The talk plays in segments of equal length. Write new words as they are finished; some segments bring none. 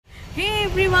হে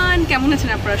everyone, কেমন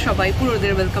আছেন আপনারা সবাই?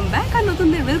 পুরোদের ওয়েলকাম ব্যাক আর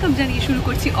নতুনদের ওয়েলকাম জানিয়ে শুরু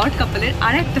করছি অড কাপলের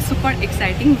আর একটা সুপার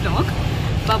এক্সাইটিং ব্লগ,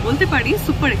 বা বলতে পারি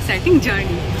সুপার এক্সাইটিং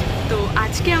জার্নি। তো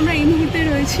আজকে আমরা এই মুহূর্তে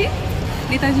রয়েছি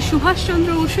নেতাজি সুভাষচন্দ্র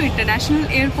বসু ইন্টারন্যাশনাল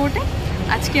এয়ারপোর্টে।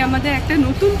 আজকে আমাদের একটা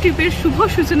নতুন ট্রিপের শুভ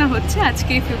সূচনা হচ্ছে।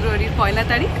 আজকে ফেব্রুয়ারির 1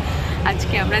 তারিখ।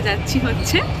 আজকে আমরা যাচ্ছি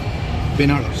হচ্ছে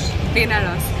বেনারস।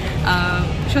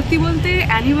 সত্যি বলতে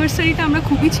অ্যানিভার্সারিটা আমরা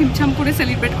খুবই ছিমছাম করে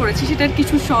সেলিব্রেট করেছি, সেটার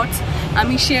কিছু শর্টস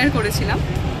আমি শেয়ার করেছিলাম।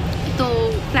 তো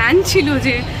প্ল্যান ছিল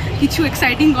যে কিছু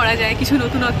এক্সাইটিং করা যায়, কিছু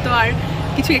নতুনত্ব, আর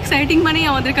কিছু এক্সাইটিং মানেই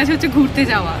আমাদের কাছে হচ্ছে ঘুরতে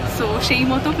যাওয়া। সো সেই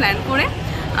মতো প্ল্যান করে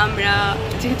আমরা,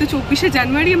 যেহেতু 24শে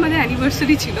জানুয়ারি আমাদের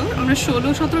অ্যানিভার্সারি ছিল, আমরা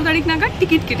 16-17 তারিখ নাগাদ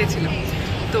টিকিট কেটেছিলাম।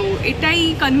 তো এটাই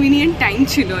কনভিনিয়েন্ট টাইম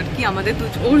ছিল আর কি আমাদের,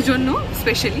 ওর জন্য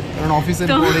স্পেশালি, কারণ অফিসের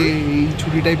পরে এই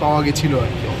ছুটিটাই পাওয়া গেছিল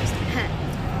আর কি। হ্যাঁ,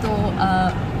 তো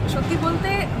সত্যি বলতে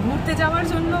ঘুরতে যাওয়ার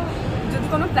জন্য যদি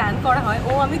কোনো প্ল্যান করা হয়,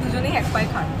 ও আমি দুজনেই এক পায়ে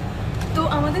খাট। তো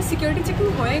আমাদের সিকিউরিটি চেকিং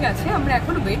হয়ে গেছে, আমরা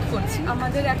এখন ওয়েট করছি।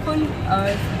 আমাদের এখন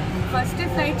ফার্স্টে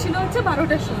ফ্লাইট ছিল হচ্ছে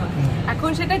 12টার সময়, এখন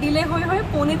সেটা ডিলে হয়ে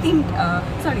 1:45।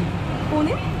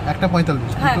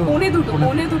 হ্যাঁ,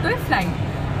 1:45 ফ্লাইট।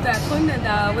 তো এখন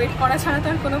ওয়েট করা ছাড়া তো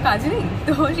আর কোনো কাজ নেই,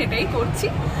 তো সেটাই করছি।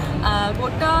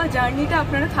 গোটা জার্নিটা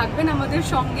আপনারা থাকবেন আমাদের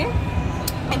সঙ্গে,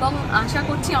 এবং আশা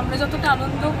করছি আমরা যতটা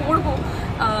আনন্দ করব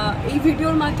এই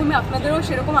ভিডিওর মাধ্যমে আপনাদেরও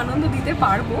সেরকম আনন্দ দিতে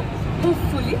পারবো,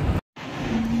 হোপফুলি।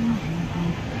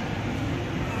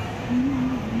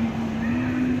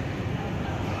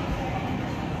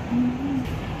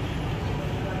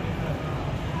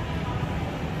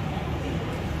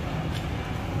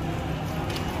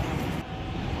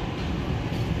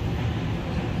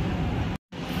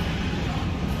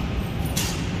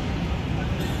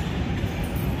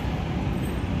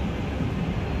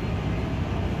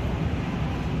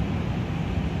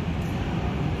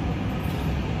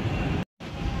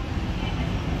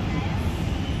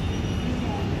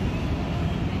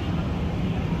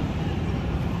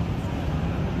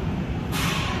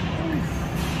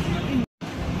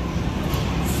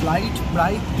 ফ্লাইট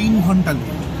প্রায় 3 ঘন্টা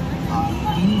লেট। আর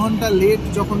 3 ঘন্টা লেট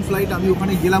যখন ফ্লাইট, আমি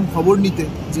ওখানে গেলাম খবর নিতে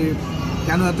যে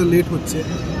কেন এত লেট হচ্ছে।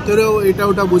 তোরেও এটা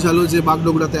ওটা বোঝালো যে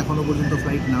বাগডোগরাতে এখনও পর্যন্ত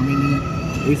ফ্লাইট নামেনি,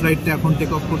 এই ফ্লাইটটা এখন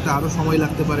টেক অফ করতে আরও সময়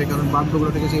লাগতে পারে, কারণ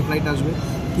বাগডোগরা থেকে সেই ফ্লাইট আসবে।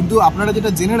 কিন্তু আপনারা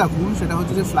যেটা জেনে রাখুন সেটা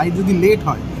হচ্ছে যে ফ্লাইট যদি লেট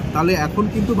হয় তাহলে এখন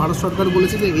কিন্তু ভারত সরকার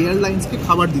বলেছে যে এয়ারলাইন্সকে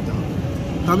খাবার দিতে হবে।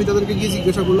 তো আমি তাদেরকে গিয়ে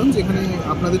জিজ্ঞাসা করলাম যে এখানে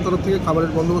আপনাদের তরফ থেকে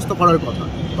খাবারের বন্দোবস্ত করার কথা,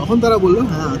 তখন তারা বললো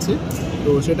হ্যাঁ আছে।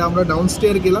 তো সেটা আমরা ডাউন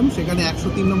স্টেয়ার গেলাম, সেখানে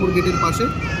 103 নম্বর গেটের পাশে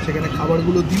সেখানে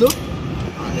খাবারগুলো দিল।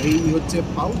 আর এই হচ্ছে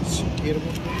পাউচ,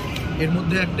 এর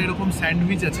মধ্যে একটা এরকম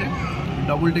স্যান্ডউইচ আছে,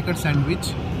 ডবল ডেকার স্যান্ডউইচ।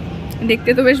 দেখতে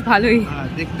তো বেশ ভালোই। হ্যাঁ,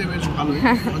 দেখতে বেশ ভালোই,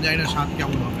 জানি না স্বাদ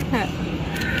কেমন হবে। হ্যাঁ,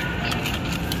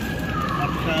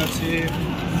 একটা আছে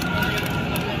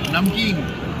নমকিন,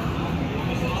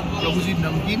 প্রভুজির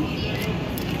নমকিন,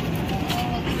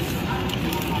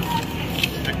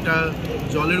 একটা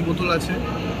জলের বোতল আছে,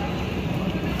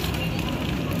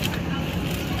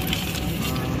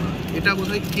 এটা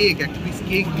বোধহয় কেক, এক পিস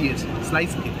কেক দিয়েছে,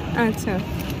 স্লাইস কেক। আচ্ছা,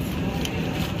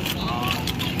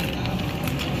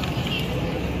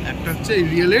 একটা হচ্ছে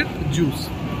রিয়েলের জুস।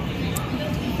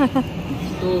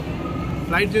 তো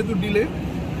ফ্লাইট যেহেতু ডিলে,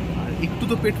 আর একটু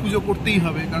তো পেট পুজো করতেই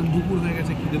হবে, কারণ দুপুর হয়ে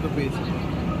গেছে, খিদে তো পেয়েছে,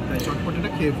 তাই চটপটেটা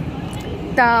খেয়ে ফেলি।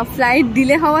 তা ফ্লাইট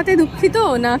ডিলে হওয়াতে দুঃখিত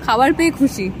না খাবার পেয়ে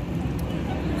খুশি?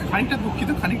 খানিকটা দুঃখিত,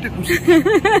 খানিকটা খুশি।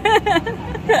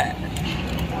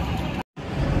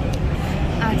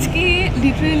 আজকে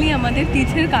লিটারেলি আমাদের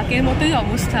তীর্থের কাকের মতোই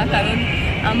অবস্থা, কারণ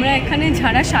আমরা এখানে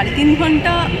ঝাড়া 3.5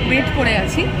 ঘন্টা ওয়েট করে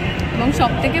আছি। এবং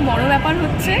সব থেকে বড় ব্যাপার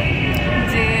হচ্ছে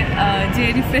যে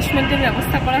রিফ্রেশমেন্টের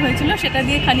ব্যবস্থা করা হয়েছিল সেটা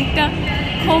দিয়ে খানিকটা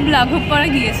খুব লাঘব করা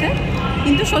গিয়েছে,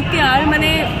 কিন্তু সত্যি আর মানে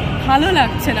ভালো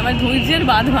লাগছে না, আমার ধৈর্যের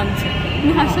বাঁধ ভাঙছে।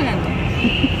 তুমি হাসছো কেন?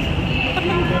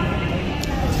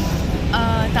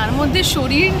 তার মধ্যে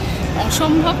শরীর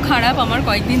অসম্ভব খারাপ আমার,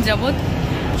 কয়েকদিন যাবৎ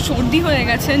সর্দি হয়ে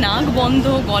গেছে, নাক বন্ধ,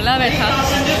 গলা ব্যথা,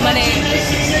 মানে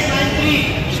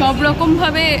সব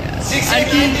রকমভাবে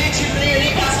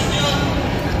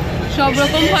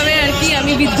আর কি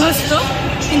আমি বিধ্বস্ত।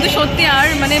 কিন্তু সত্যি আর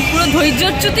মানে পুরো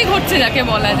ধৈর্যচ্যুতি ঘটছে যাকে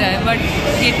বলা যায়, বাট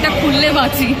গেটটা খুললে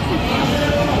বাঁচি।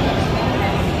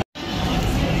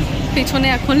 পেছনে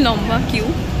এখন লম্বা কিউ,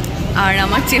 আর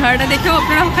আমার চেহারাটা দেখেও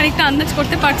আপনারা খানিকটা আন্দাজ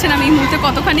করতে পারছেন আমি এই মুহূর্তে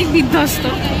কতখানি বিধ্বস্ত।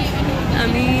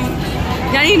 আমি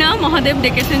জানি না, মহাদেব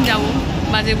ডেকেছেন যাবো,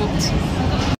 বাজে বকছি।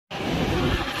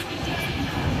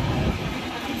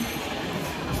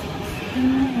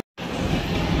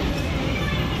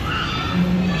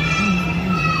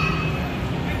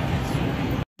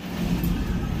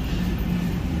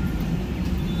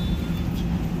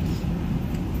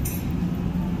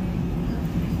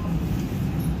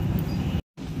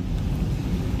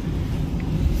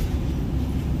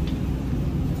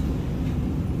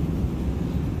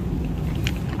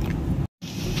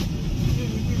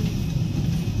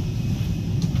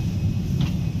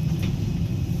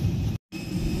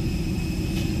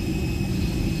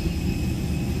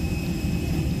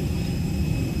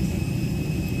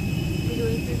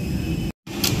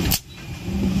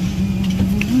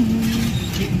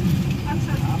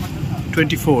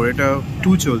 24, এটা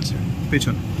 2 চলছে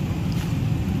পেছনে।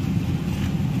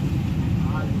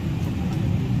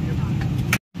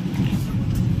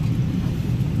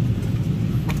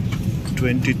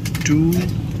 Twenty-two,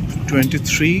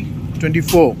 23,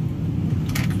 24.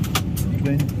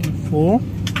 24.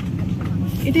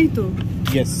 এটাই তো।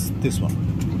 Yes, this one.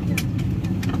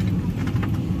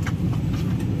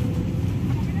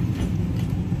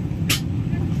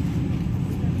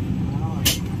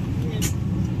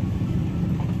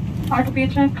 Hard to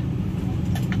paycheck.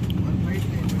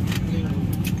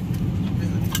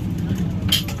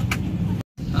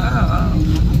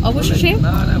 অবশেষে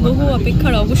বহু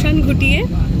অপেক্ষার অবসান ঘটিয়ে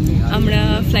আমরা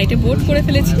ফ্লাইটে বোর্ড করে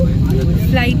ফেলেছি।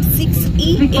 Flight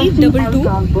 6E822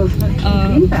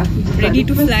 ready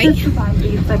to fly.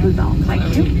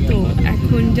 তো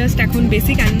এখন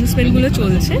বেসিক অ্যানাউন্সমেন্টগুলো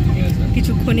চলছে,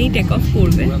 কিছুক্ষণেই টেক অফ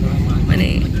করবে। মানে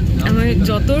আমার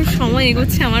যত সময়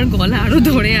এগোচ্ছে আমার গলা আরও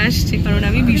ধরে আসছে, কারণ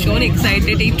আমি ভীষণ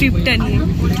এক্সাইটেড এই ট্রিপটা নিয়ে।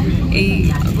 এই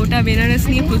গোটা বেনারস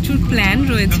নিয়ে প্রচুর প্ল্যান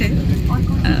রয়েছে,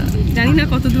 জানি না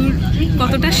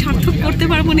কতটা সার্থক করতে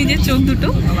পারবো নিজের চোখ দুটো,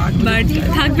 বাট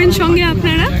থাকবেন সঙ্গে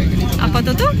আপনারা।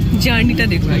 আপাতত জার্নিটা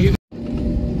দেখুন।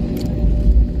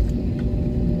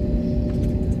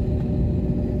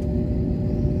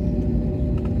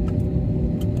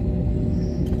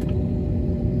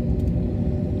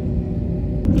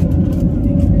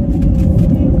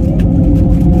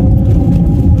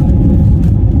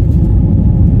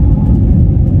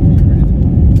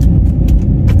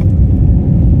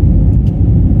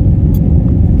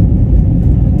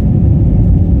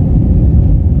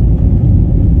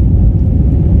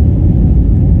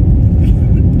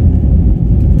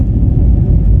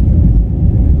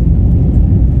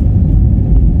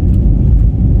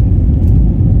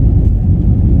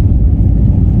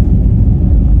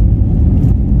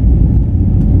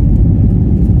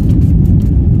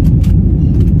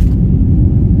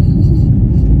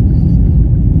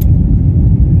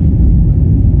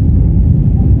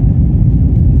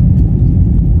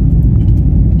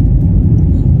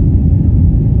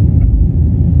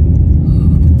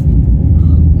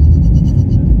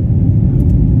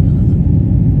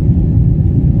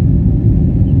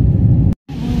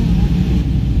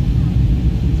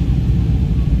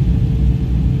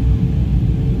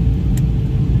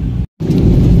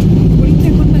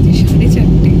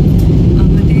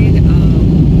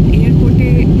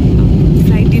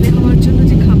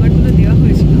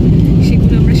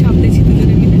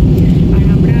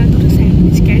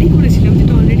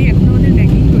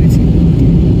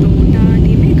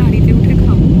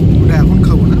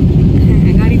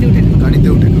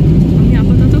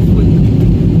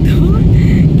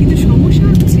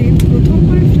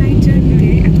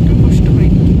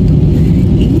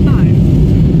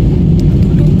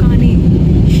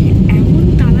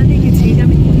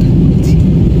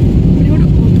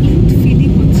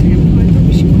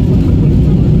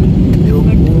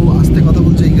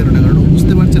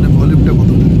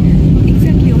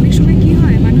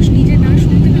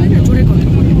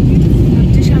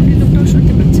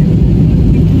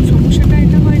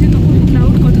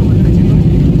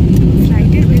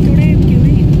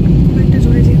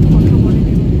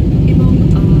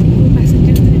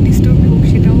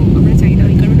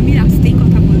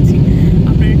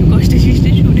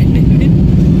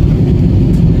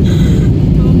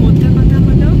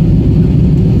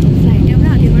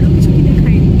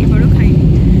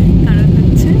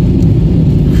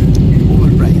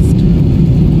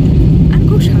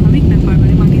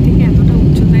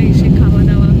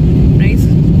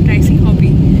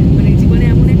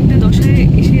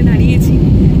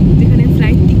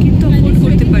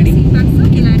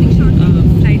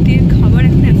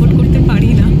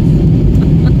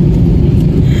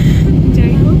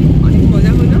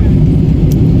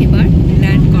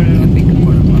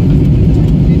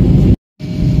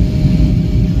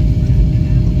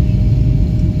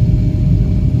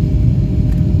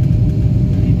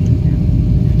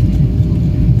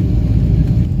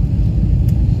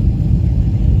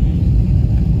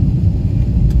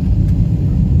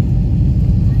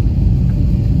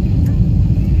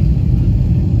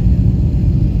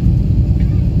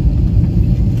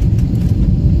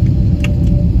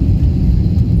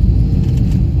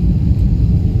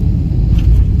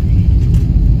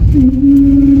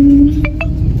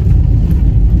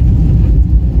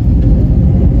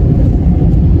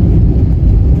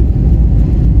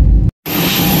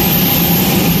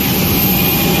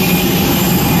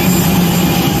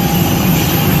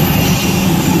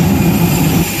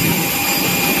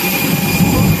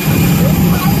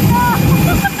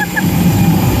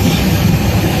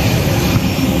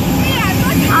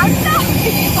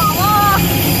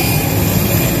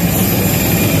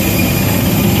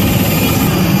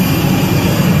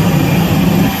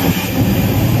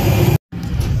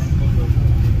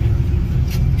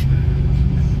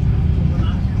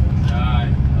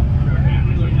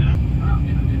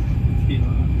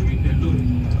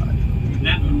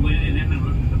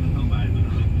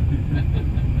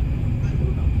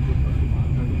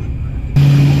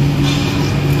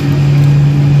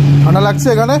 লাগছে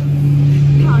এখানে?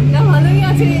 ঠান্ডা ভালোই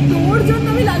আছে, তোর জন্য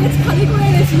আমি লাগেজ খালি করে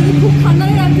এনেছি, খুব ঠান্ডা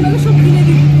লাগে রাখতে হবে, সব কিনে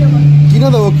দিচ্ছি আমার।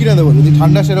 কিনে দেবো যদি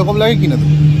ঠান্ডা সেরকম লাগে কিনে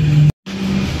দেবো।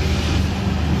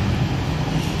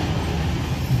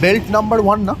 বেল্ট নাম্বার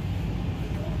 1 না?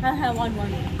 হ্যাঁ 1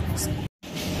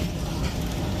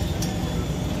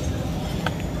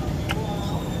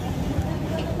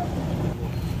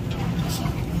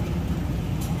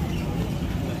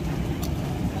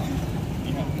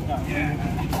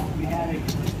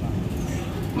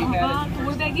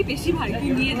 তোর ব্যাগই বেশি ভারী,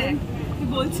 তুই নিয়ে দেখ, তুই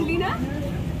বলছিলি না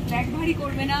ব্যাগ ভারী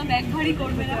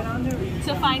করবে না।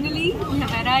 So finally we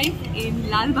have arrived in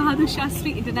Lal Bahadur Shastri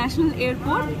international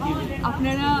airport.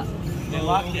 আপনারা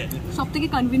সব থেকে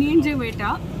কনভিনিয়েন্ট যে ওয়েটা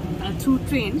থ্রু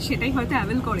ট্রেন সেটাই হয়তো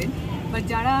অ্যাভেল করেন, বাট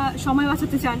যারা সময়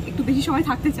বাঁচাতে চান, একটু বেশি সময়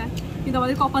থাকতে চান, কিন্তু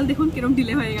আমাদের কপাল দেখুন কিরকম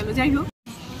ডিলে হয়ে গেল। যাই হোক,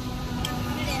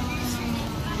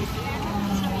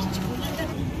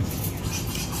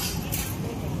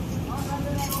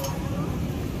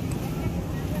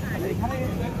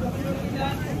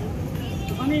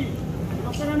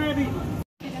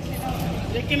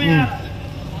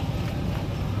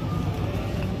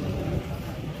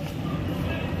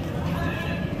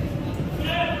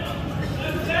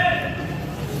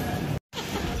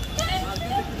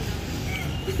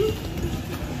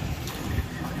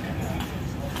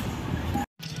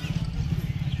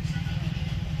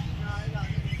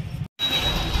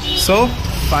 So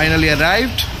finally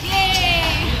arrived.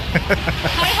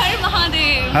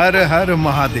 Har Har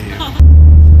Mahadev.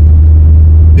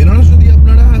 Benaras যদি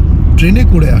আপনারা ট্রেনে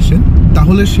করে আসেন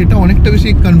তাহলে সেটা অনেকটা বেশি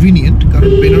কনভিনিয়েন্ট,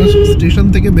 কারণ বেনারস স্টেশন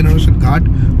থেকে বেনারসের ঘাট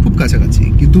খুব কাছাকাছি,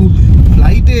 কিন্তু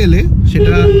ফ্লাইটে এলে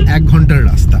সেটা 1 ঘন্টার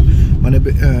রাস্তা। মানে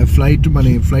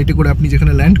ফ্লাইটে করে আপনি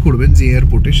যেখানে ল্যান্ড করবেন যে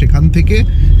এয়ারপোর্টে, সেখান থেকে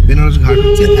বেনারস ঘাট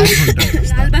হচ্ছে 1 ঘন্টার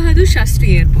রাস্তা। লাল বাহাদুর শাস্ত্রী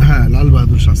এয়ারপোর্ট। হ্যাঁ, লাল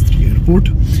বাহাদুর শাস্ত্রী এয়ারপোর্ট।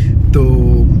 তো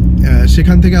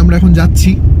সেখান থেকে আমরা এখন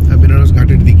যাচ্ছি বেনারস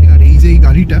ঘাটের দিকে। আর এই যে এই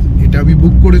গাড়িটা, এটা আমি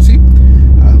বুক করেছি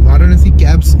ভারাণসী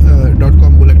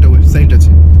cabs.com বলে একটা ওয়েবসাইট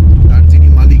আছে, তার যিনি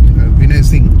মালিক বিনয়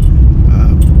সিং,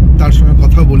 তার সঙ্গে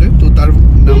কথা বলে, তো তার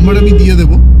নাম্বার আমি দিয়ে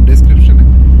দেবো ডেসক্রিপশনে।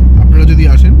 আপনারা যদি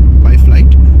আসেন বাই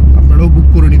ফ্লাইট আপনারাও বুক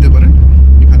করে নিতে পারেন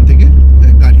এখান থেকে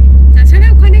গাড়ি। তাছাড়া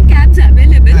ওখানে ক্যাবস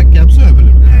অ্যাভেলেবল। হ্যাঁ, ক্যাবসও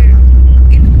অ্যাভেলেবল।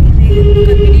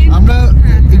 আমরা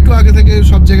একটু আগে থেকে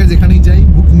সব জায়গায় যেখানেই যাই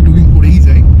বুকিং করেই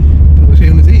যাই, তো সেই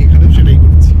অনুযায়ী এখানেও সেটাই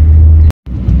করেছি।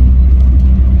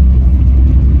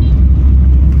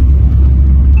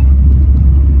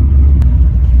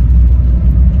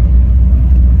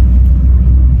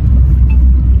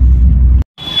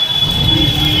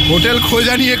 হোটেল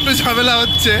খোঁজা নিয়ে একটু ঝামেলা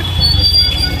হচ্ছে।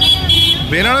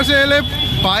 বেনারসে এলে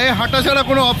পায়ে হাঁটা ছাড়া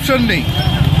কোনো অপশন নেই।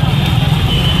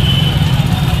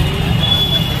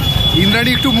 ইন্দ্রাণী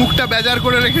একটু মুখটা বেজার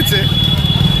করে রেখেছে।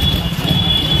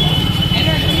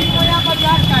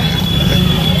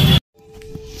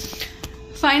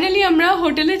 ফাইনালি আমরা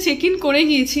হোটেলে চেক ইন করে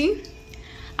গিয়েছি।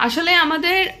 আসলে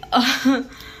আমাদের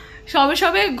সবে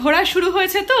সবে ঘোরা শুরু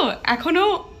হয়েছে, তো এখনো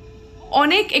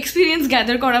অনেক এক্সপিরিয়েন্স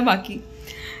গ্যাদার করা বাকি।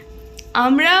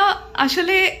 আমরা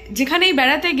আসলে যেখানেই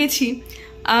বেড়াতে গেছি,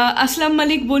 আসলাম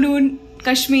মালিক বলুন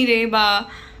কাশ্মীরে, বা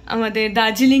আমাদের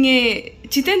দার্জিলিংয়ে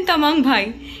চিতেন তামাং ভাই,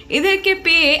 এদেরকে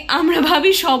পেয়ে আমরা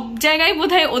ভাবি সব জায়গায়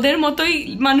বোধহয় ওদের মতোই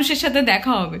মানুষের সাথে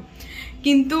দেখা হবে,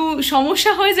 কিন্তু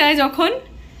সমস্যা হয়ে যায় যখন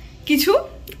কিছু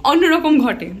অন্যরকম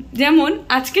ঘটে। যেমন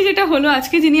আজকে যেটা হলো,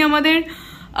 আজকে যিনি আমাদের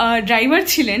ড্রাইভার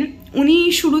ছিলেন, উনি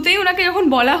শুরুতেই ওনাকে যখন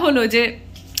বলা হলো যে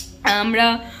আমরা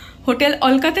হোটেল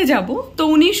অলকাতে যাব, তো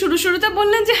উনি শুরুতে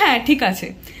বললেন যে হ্যাঁ ঠিক আছে,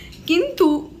 কিন্তু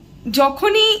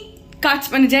যখনই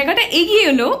জায়গাটা এগিয়ে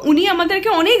এলো, উনি আমাদেরকে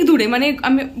অনেক দূরে, মানে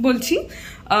আমি বলছি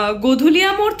গোধুলিয়া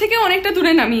মোড় থেকে অনেকটা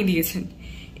দূরে নামিয়ে দিয়েছেন।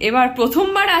 এবার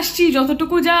প্রথমবার আসছি,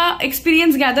 যতটুকু যা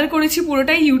এক্সপিরিয়েন্স গ্যাদার করেছি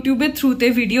পুরোটাই ইউটিউবের থ্রুতে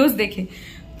ভিডিওস দেখে।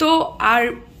 তো আর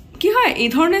কি হয়, এই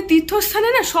ধরনের তীর্থস্থানে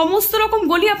না সমস্ত রকম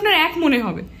গলি আপনার এক মনে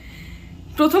হবে।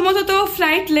 প্রথমত তো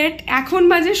ফ্লাইট লেট, এখন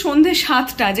বাজে সন্ধে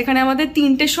 7টা, যেখানে আমাদের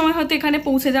 3টের সময় হয়তো এখানে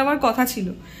পৌঁছে যাওয়ার কথা ছিল।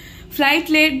 ফ্লাইট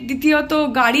লেট, দ্বিতীয়ত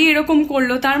গাড়ি এরকম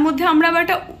করলো, তার মধ্যে আমরা আবার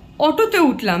একটা অটোতে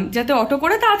উঠলাম যাতে অটো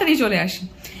করে তাড়াতাড়ি চলে আসি।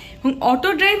 এবং অটো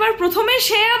ড্রাইভার প্রথমে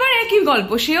সে আবার একই গল্প,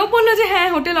 সেও বললো যে হ্যাঁ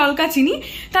হোটেল অলকা চিনি,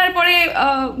 তারপরে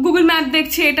গুগল ম্যাপ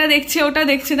দেখছে, এটা দেখছে ওটা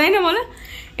দেখছে, তাই না বলে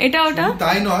এটা ওটা।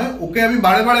 তাই নয়, ওকে আমি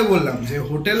বারে বারে বললাম যে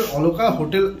হোটেল অলকা,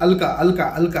 হোটেল আলকা, আলকা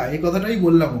আলকা, এই কথাটাই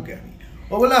বললাম ওকে আমি।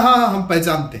 ও বলে হ্যাঁ হ্যাঁ হাম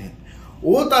পহচানতে হ্যাঁ।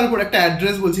 ও তারপর একটা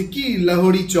অ্যাড্রেস বলছে কি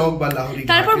লাহোরি চক বা লাহোরি।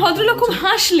 তারপর ভদ্রলোক খুব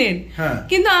হাসলেন,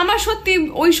 কিন্তু আমার সত্যি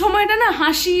ওই সময়টা না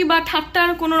হাসি বা ঠাট্টার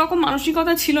কোনো রকম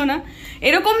মানসিকতা ছিল না।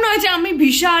 এরকম নয় যে আমি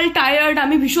বিশাল টায়ার্ড,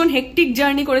 আমি ভীষণ হেকটিক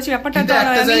জার্নি করেছি, ব্যাপারটা তো নয়।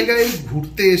 একটা জায়গায়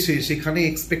ঘুরতে এসে সেখানে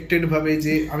এক্সপেক্টেড ভাবে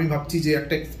যে আমি ভাবছি যে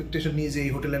একটা এক্সপেকটেশন নিয়ে যে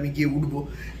এই হোটেলে আমি গিয়ে উঠবো,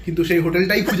 কিন্তু সেই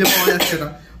হোটেলটাই খুঁজে পাওয়া যাচ্ছে না।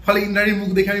 ফলে ইন্দ্রাণীর মুখ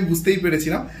দেখে আমি বুঝতেই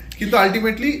পেরেছিলাম। কিন্তু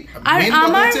আলটিমেটলি মেইন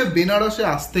কথা হচ্ছে বেনারসে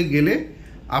আসতে গেলে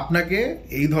আপনাকে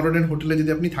এই ধরনের হোটেলে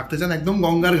যদি আপনি থাকতে চান, একদম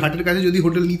গঙ্গার ঘাটের কাছে যদি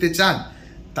হোটেল নিতে চান,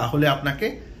 তাহলে আপনাকে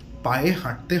পায়ে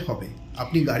হাঁটতে হবে,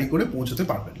 আপনি গাড়ি করে পৌঁছতে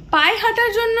পারবেন। পায়ে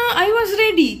হাঁটার জন্য আই ওয়াজ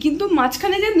রেডি, কিন্তু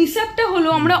মাঝখানে যে মিসঅ্যাপটা হলো,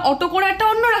 আমরা অটো করে একটা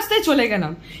অন্য রাস্তায় চলে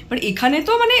গেলাম। বাট এখানে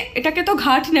তো মানে এটাকে তো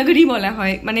ঘাট নগরী বলা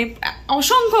হয়, মানে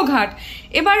অসংখ্য ঘাট।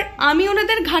 এবার আমি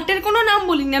ওনাদের ঘাটের কোনো নাম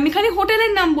বলিনি, আমি খালি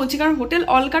হোটেলের নাম বলছি, কারণ হোটেল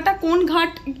অলকাটা কোন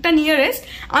ঘাটটা নিয়ারেস্ট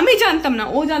আমি জানতাম না,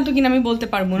 ও জানতো কিনা আমি বলতে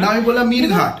পারবো না। আমি বললাম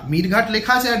মিরঘাট, মিরঘাট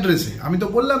লেখা আছে অ্যাড্রেসে, আমি তো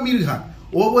বললাম মিরঘাট,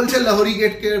 ও বলছে লাহোরি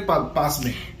গেট কে পাস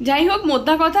মে। যাই হোক,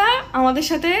 মোদ্দা কথা, আমাদের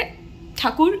সাথে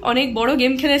ঠাকুর অনেক বড়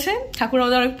গেম খেলেছে, ঠাকুর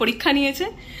আমাদের অনেক পরীক্ষা নিয়েছে।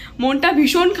 মনটা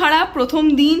ভীষণ খারাপ, প্রথম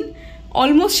দিন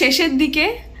অলমোস্ট শেষের দিকে,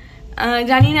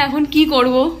 জানি না এখন কি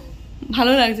করব,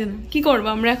 ভালো লাগছে না। কি করবো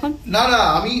আমরা এখন? না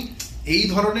আমি এই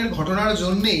ধরনের ঘটনার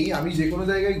জন্যই আমি যে কোনো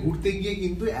জায়গায় ঘুরতে গিয়ে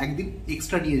কিন্তু একদিন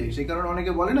এক্সট্রা নিয়ে যাই। সেই কারণে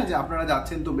অনেকে বলে না যে আপনারা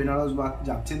যাচ্ছেন তো বেনারস বা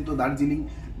যাচ্ছেন তো দার্জিলিং,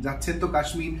 যাচ্ছেন তো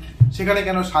কাশ্মীর, সেখানে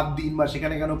কেন 7 দিন বা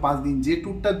সেখানে কেন 5 দিন? যে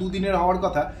ট্যুরটা 2 দিনের হওয়ার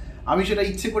কথা, আমি সেটা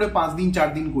ইচ্ছে করে 5 দিন 4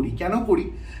 দিন করি। কেন করি?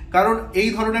 কারণ এই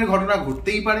ধরনের ঘটনা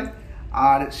ঘটতেই পারে,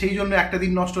 আর সেই জন্য একটা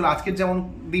দিন নষ্ট হলো। আজকের যেমন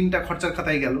দিনটা খরচার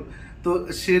খাতায় গেল, তো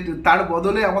সে তার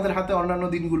বদলে আমাদের হাতে অন্যান্য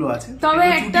দিনগুলো আছে, তবে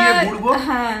একটা ঘুরবো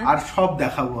আর সব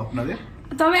দেখাবো আপনাদের।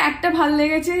 তবে একটা ভালো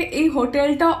লেগেছে, এই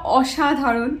হোটেলটা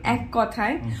অসাধারণ। এক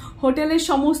কথায় হোটেলের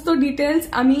সমস্ত ডিটেলস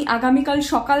আমি আগামীকাল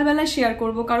সকালবেলা শেয়ার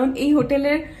করব, কারণ এই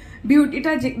হোটেলের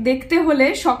বিউটিটা দেখতে হলে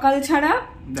সকাল ছাড়া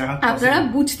আপনারা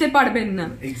বুঝতে পারবেন না।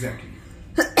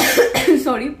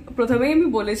 সরি, প্রথমেই আমি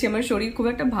বলেছি আমার শরীর খুব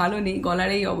একটা ভালো নেই,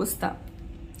 গলার এই অবস্থা,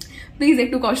 প্লিজ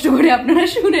একটু কষ্ট করে আপনারা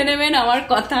শুনে নেবেন আমার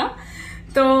কথা।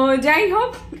 তো যাই হোক,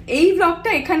 এই ব্লগটা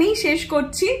এখানেই শেষ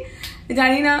করছি।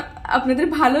 জানি না আপনাদের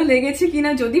ভালো লেগেছে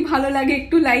কিনা, যদি ভালো লাগে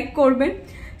একটু লাইক করবেন,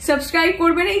 সাবস্ক্রাইব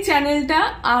করবেন এই চ্যানেলটা,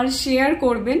 আর শেয়ার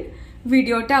করবেন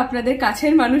ভিডিওটা আপনাদের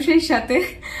কাছের মানুষের সাথে।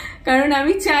 কারণ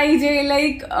আমি চাই যে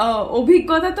লাইক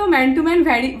অভিজ্ঞতা তো ম্যান টু ম্যান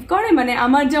ভ্যারি করে, মানে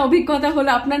আমার যা অভিজ্ঞতা হলো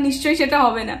আপনার নিশ্চয়ই সেটা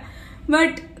হবে না,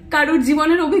 বাট কারোর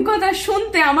জীবনের অভিজ্ঞতা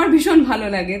শুনতে আমার ভীষণ ভালো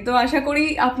লাগে। তো আশা করি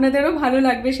আপনাদেরও ভালো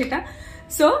লাগবে সেটা।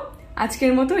 সো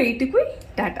আজকের মতো এইটুকুই,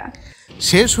 টাটা।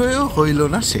 শেষ হয়েও হইল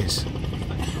না শেষ,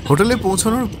 হোটেলে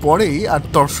পৌঁছানোর পরেই আর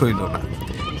তর্স হইল না,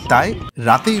 তাই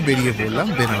রাতেই বেরিয়ে পড়লাম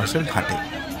বেনারসের ঘাটে।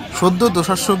 সদ্য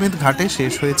দশাশ্বমেধ ঘাটে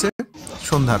শেষ হয়েছে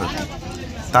সন্ধ্যারতি,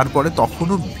 তারপরে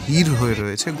তখনও ভিড় হয়ে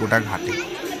রয়েছে গোটা ঘাটে।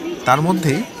 তার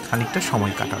মধ্যেই খানিকটা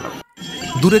সময় কাটালাম।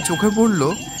 দূরে চোখে পড়ল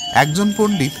একজন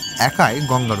পণ্ডিত একাই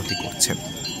গঙ্গারতি করছেন।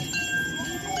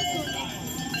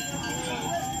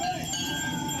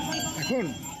 এখন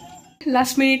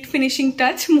লাস্ট মিনিট ফিনিশিং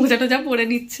টাচ, মোজা টোজা পরে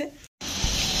নিচ্ছে।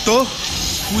 তো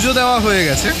পুজো দেওয়া হয়ে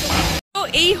গেছে। তো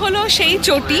এই হলো সেই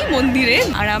চটি মন্দিরে,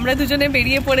 আর আমরা দুজনে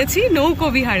বেরিয়ে পড়েছি নৌকো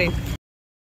বিহারে।